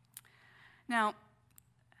 Now,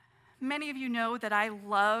 many of you know that I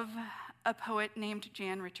love a poet named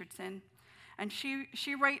Jan Richardson, and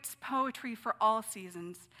she writes poetry for all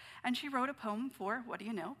seasons, and she wrote a poem for, what do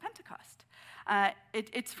you know, Pentecost.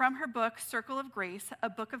 It's from her book, Circle of Grace, a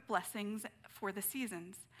book of blessings for the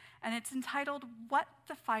seasons, and it's entitled, What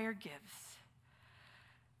the Fire Gives.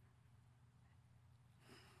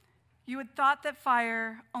 You had thought that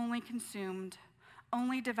fire only consumed,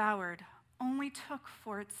 only devoured, only took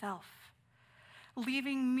for itself,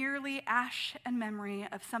 leaving merely ash and memory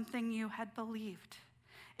of something you had believed,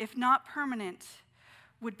 if not permanent,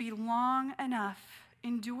 would be long enough,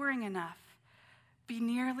 enduring enough, be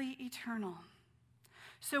nearly eternal.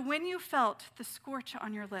 So when you felt the scorch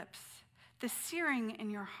on your lips, the searing in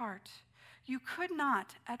your heart, you could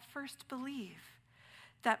not at first believe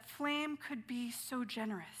that flame could be so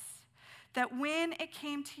generous, that when it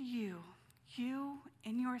came to you, you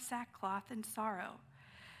in your sackcloth and sorrow,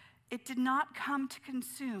 it did not come to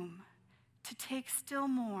consume, to take still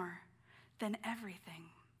more than everything.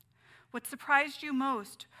 What surprised you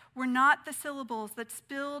most were not the syllables that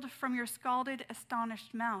spilled from your scalded,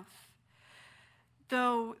 astonished mouth,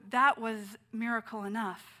 though that was miracle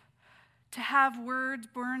enough, to have words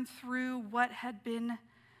burn through what had been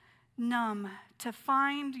numb, to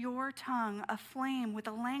find your tongue aflame with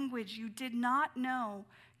a language you did not know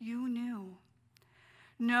you knew.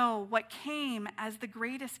 No, what came as the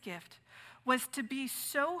greatest gift was to be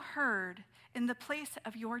so heard in the place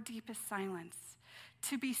of your deepest silence,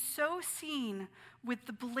 to be so seen with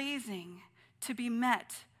the blazing, to be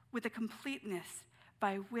met with a completeness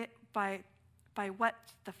by what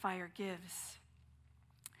the fire gives.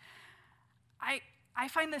 I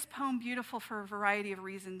find this poem beautiful for a variety of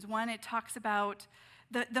reasons. One, it talks about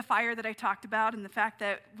the fire that I talked about and the fact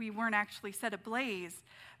that we weren't actually set ablaze,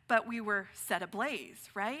 but we were set ablaze,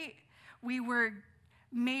 right? We were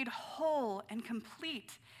made whole and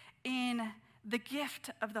complete in the gift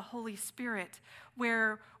of the Holy Spirit,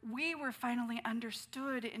 where we were finally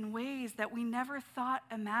understood in ways that we never thought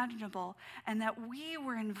imaginable, and that we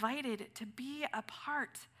were invited to be a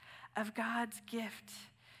part of God's gift,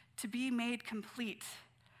 to be made complete.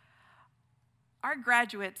 Our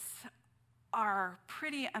graduates are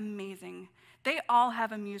pretty amazing. They all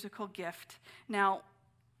have a musical gift. Now,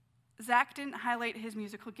 Zach didn't highlight his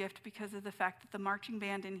musical gift because of the fact that the marching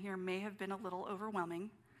band in here may have been a little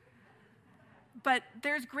overwhelming. But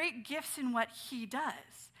there's great gifts in what he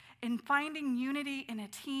does, in finding unity in a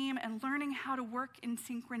team and learning how to work in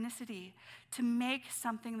synchronicity to make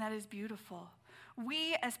something that is beautiful.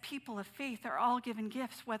 We, as people of faith, are all given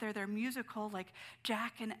gifts, whether they're musical, like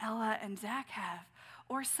Jack and Ella and Zach have,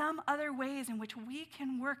 or some other ways in which we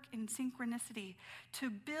can work in synchronicity to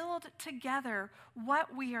build together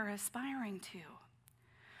what we are aspiring to.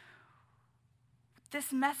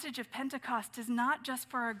 This message of Pentecost is not just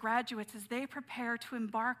for our graduates as they prepare to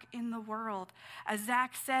embark in the world. As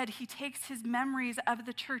Zach said, he takes his memories of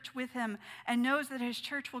the church with him and knows that his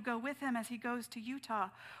church will go with him as he goes to Utah.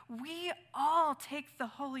 We all take the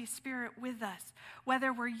Holy Spirit with us,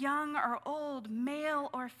 whether we're young or old, male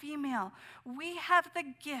or female. We have the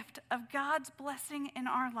gift of God's blessing in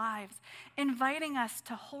our lives, inviting us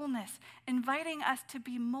to wholeness, inviting us to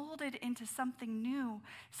be molded into something new,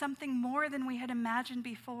 something more than we had imagined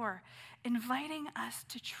before, inviting us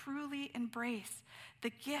to truly embrace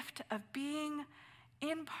the gift of being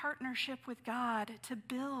in partnership with God to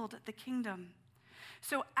build the kingdom.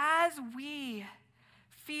 So as we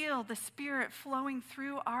feel the Spirit flowing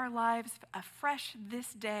through our lives afresh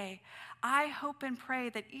this day. I hope and pray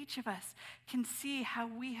that each of us can see how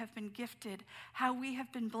we have been gifted, how we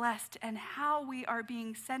have been blessed, and how we are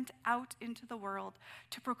being sent out into the world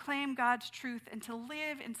to proclaim God's truth and to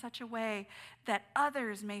live in such a way that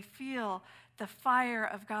others may feel the fire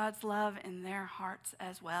of God's love in their hearts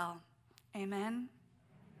as well. Amen.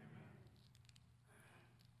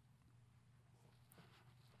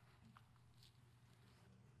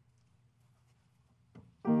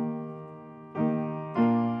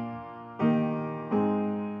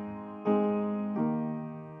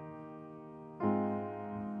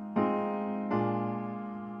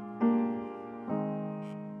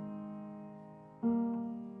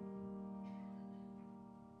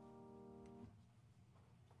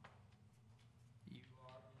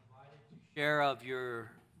 Share of your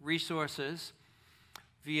resources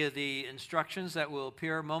via the instructions that will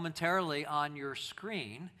appear momentarily on your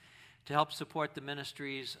screen to help support the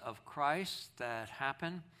ministries of Christ that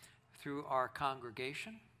happen through our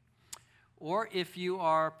congregation. Or if you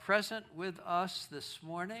are present with us this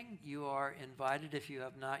morning, you are invited, if you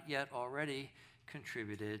have not yet already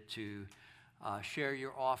contributed, to share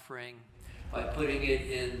your offering by putting it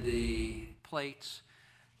in the plates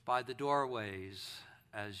by the doorways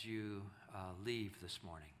as you leave this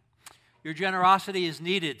morning. Your generosity is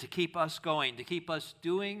needed to keep us going, to keep us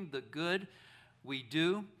doing the good we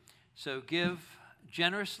do. So give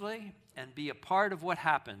generously and be a part of what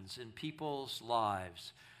happens in people's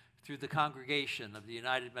lives through the congregation of the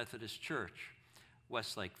United Methodist Church,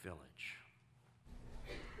 Westlake Village.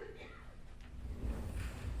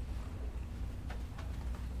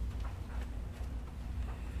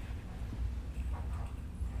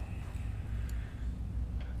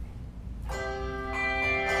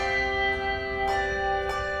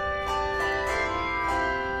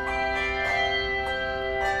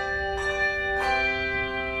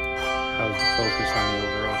 How's the focus on the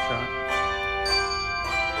overall shot?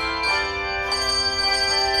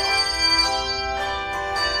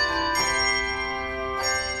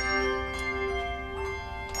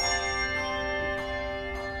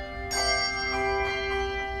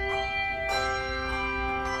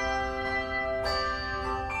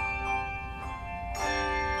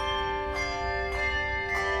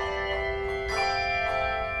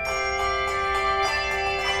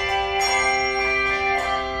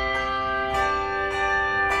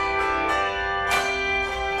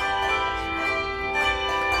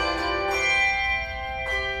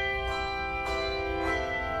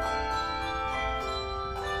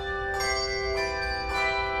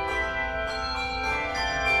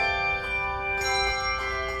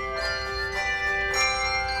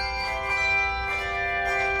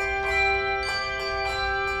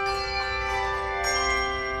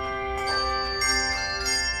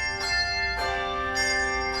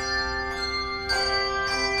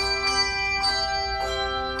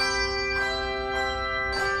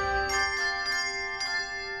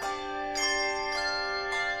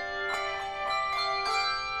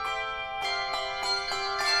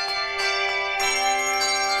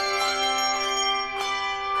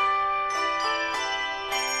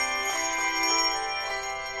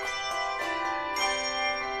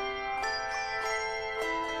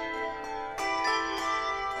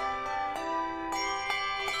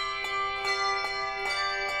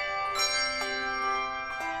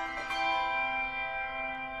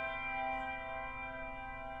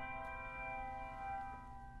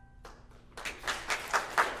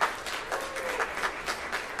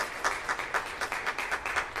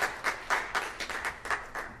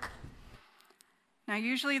 Now,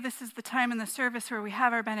 usually this is the time in the service where we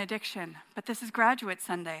have our benediction, but this is Graduate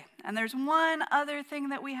Sunday. And there's one other thing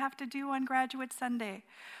that we have to do on Graduate Sunday.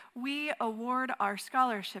 We award our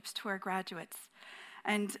scholarships to our graduates.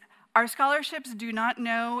 And our scholarships do not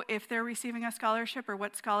know if they're receiving a scholarship or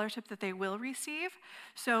what scholarship that they will receive.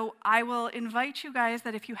 So I will invite you guys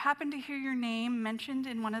that if you happen to hear your name mentioned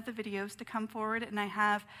in one of the videos to come forward, and I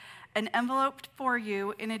have an envelope for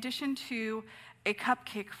you in addition to a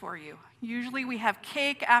cupcake for you. Usually we have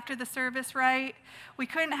cake after the service, right? We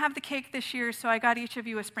couldn't have the cake this year, so I got each of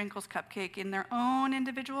you a Sprinkles cupcake in their own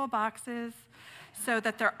individual boxes so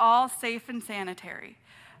that they're all safe and sanitary.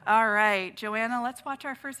 All right, Joanna, let's watch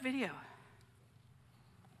our first video.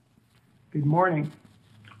 Good morning.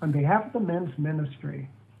 On behalf of the men's ministry,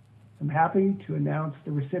 I'm happy to announce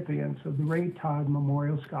the recipients of the Ray Todd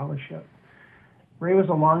Memorial Scholarship. Ray was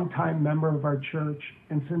a longtime member of our church,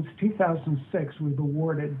 and since 2006, we've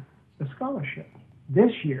awarded a scholarship.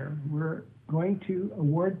 This year, we're going to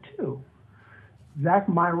award two. Zach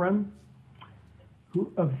Myron,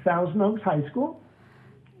 of Thousand Oaks High School,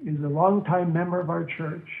 is a longtime member of our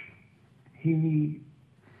church. He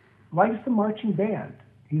likes the marching band.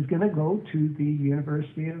 He's going to go to the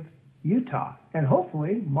University of Utah and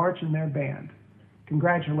hopefully march in their band.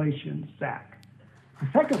 Congratulations, Zach. The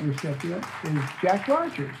second recipient is Jack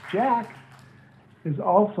Rogers. Jack is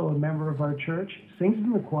also a member of our church, sings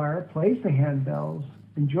in the choir, plays the handbells,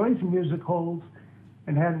 enjoys musicals,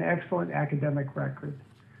 and had an excellent academic record.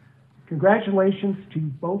 Congratulations to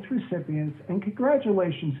both recipients, and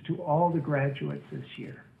congratulations to all the graduates this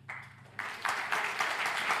year.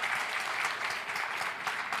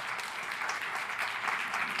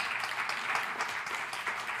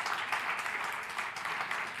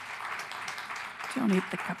 Don't eat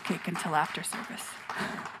the cupcake until after service.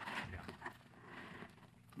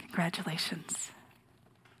 Congratulations.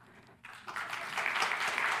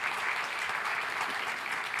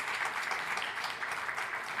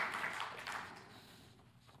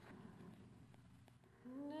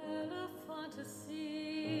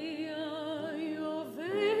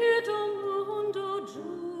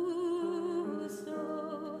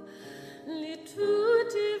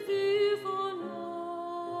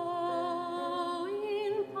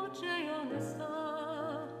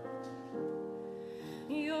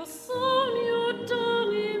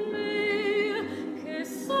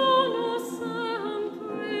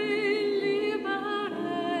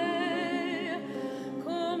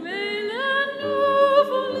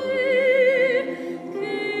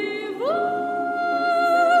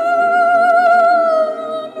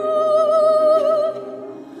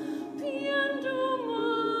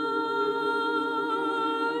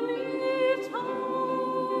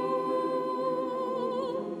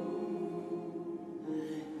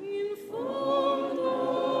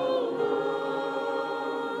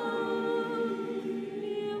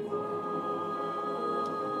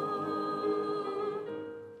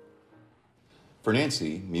 For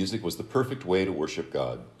Nancy, music was the perfect way to worship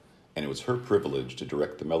God, and it was her privilege to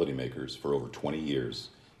direct the Melody Makers for over 20 years,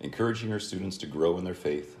 encouraging her students to grow in their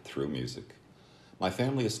faith through music. My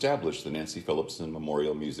family established the Nancy Phillipson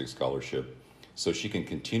Memorial Music Scholarship so she can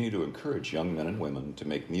continue to encourage young men and women to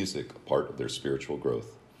make music a part of their spiritual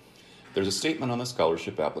growth. There's a statement on the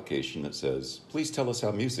scholarship application that says, "Please tell us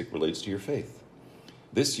how music relates to your faith."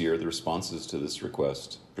 This year, the responses to this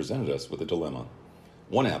request presented us with a dilemma.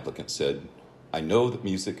 One applicant said, "I know that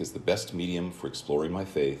music is the best medium for exploring my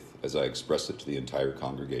faith as I express it to the entire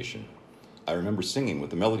congregation. I remember singing with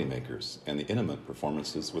the Melody Makers and the intimate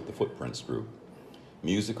performances with the Footprints group.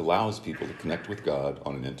 Music allows people to connect with God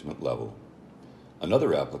on an intimate level."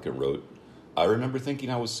 Another applicant wrote, "I remember thinking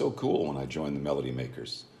I was so cool when I joined the Melody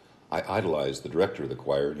Makers. I idolized the director of the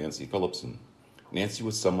choir, Nancy Phillipson. Nancy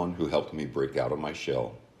was someone who helped me break out of my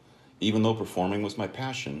shell. Even though performing was my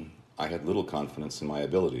passion, I had little confidence in my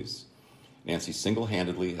abilities. Nancy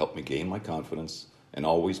single-handedly helped me gain my confidence and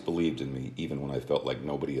always believed in me, even when I felt like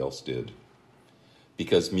nobody else did."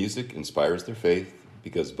 Because music inspires their faith,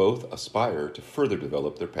 because both aspire to further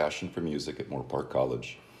develop their passion for music at Moorpark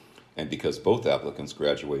College, and because both applicants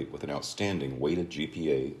graduate with an outstanding weighted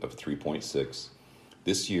GPA of 3.6,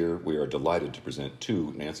 this year we are delighted to present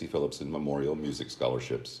 2 Nancy Phillipson Memorial Music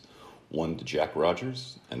Scholarships, one to Jack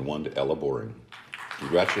Rogers and one to Ella Boring.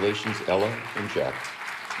 Congratulations, Ella and Jack.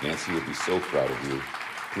 Nancy will be so proud of you.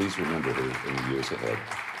 Please remember her in the years ahead.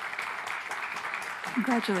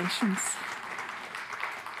 Congratulations.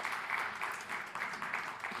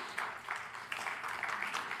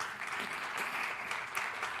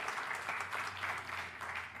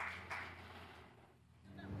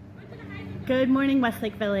 Good morning,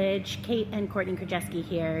 Westlake Village. Kate and Courtney Krajewski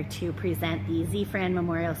here to present the Z. Fran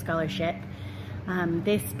Memorial Scholarship.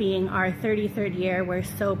 This being our 33rd year, we're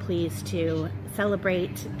so pleased to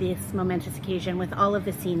celebrate this momentous occasion with all of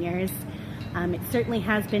the seniors. It certainly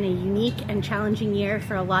has been a unique and challenging year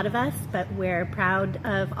for a lot of us, but we're proud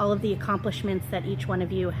of all of the accomplishments that each one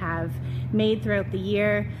of you have made throughout the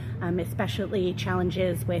year, especially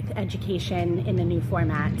challenges with education in a new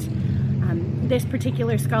format. This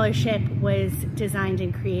particular scholarship was designed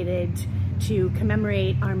and created to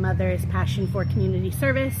commemorate our mother's passion for community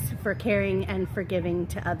service, for caring and for giving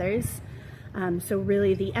to others. So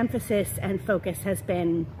really the emphasis and focus has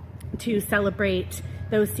been to celebrate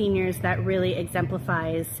those seniors that really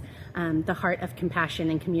exemplifies the heart of compassion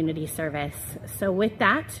and community service. So with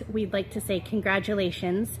that, we'd like to say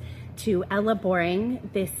congratulations to Ella Boring,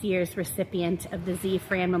 this year's recipient of the Z.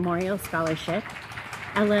 Fran Memorial Scholarship.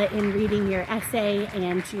 Ella, in reading your essay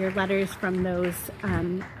and your letters from those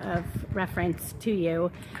of reference to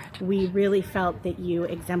you, we really felt that you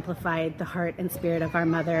exemplified the heart and spirit of our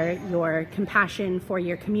mother, your compassion for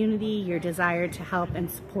your community, your desire to help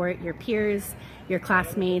and support your peers, your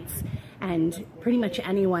classmates, and pretty much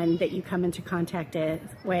anyone that you come into contact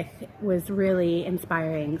with was really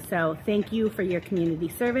inspiring. So thank you for your community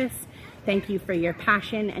service. Thank you for your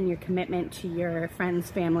passion and your commitment to your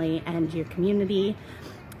friends, family, and your community.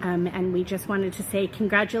 And we just wanted to say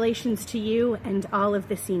congratulations to you and all of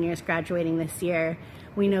the seniors graduating this year.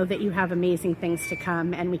 We know that you have amazing things to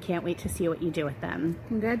come, and we can't wait to see what you do with them.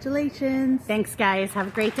 Congratulations. Thanks, guys. Have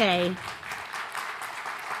a great day.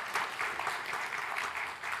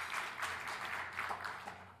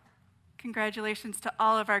 Congratulations to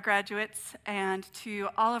all of our graduates and to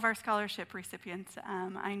all of our scholarship recipients.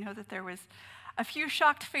 I know that there was a few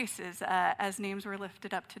shocked faces as names were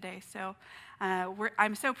lifted up today. So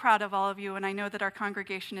I'm so proud of all of you, and I know that our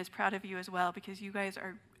congregation is proud of you as well, because you guys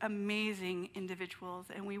are amazing individuals,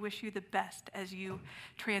 and we wish you the best as you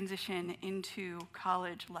transition into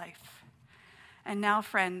college life. And now,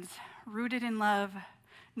 friends, rooted in love,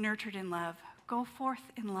 nurtured in love, go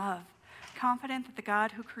forth in love, confident that the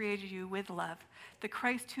God who created you with love, the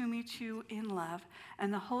Christ who meets you in love,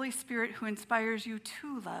 and the Holy Spirit who inspires you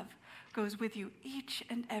to love goes with you each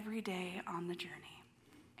and every day on the journey.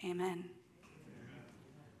 Amen.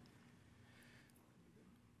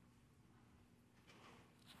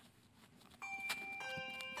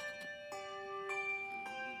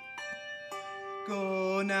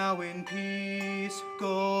 Go now in peace,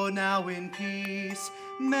 go now in peace.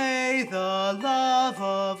 May the love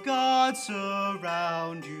of God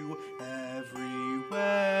surround you.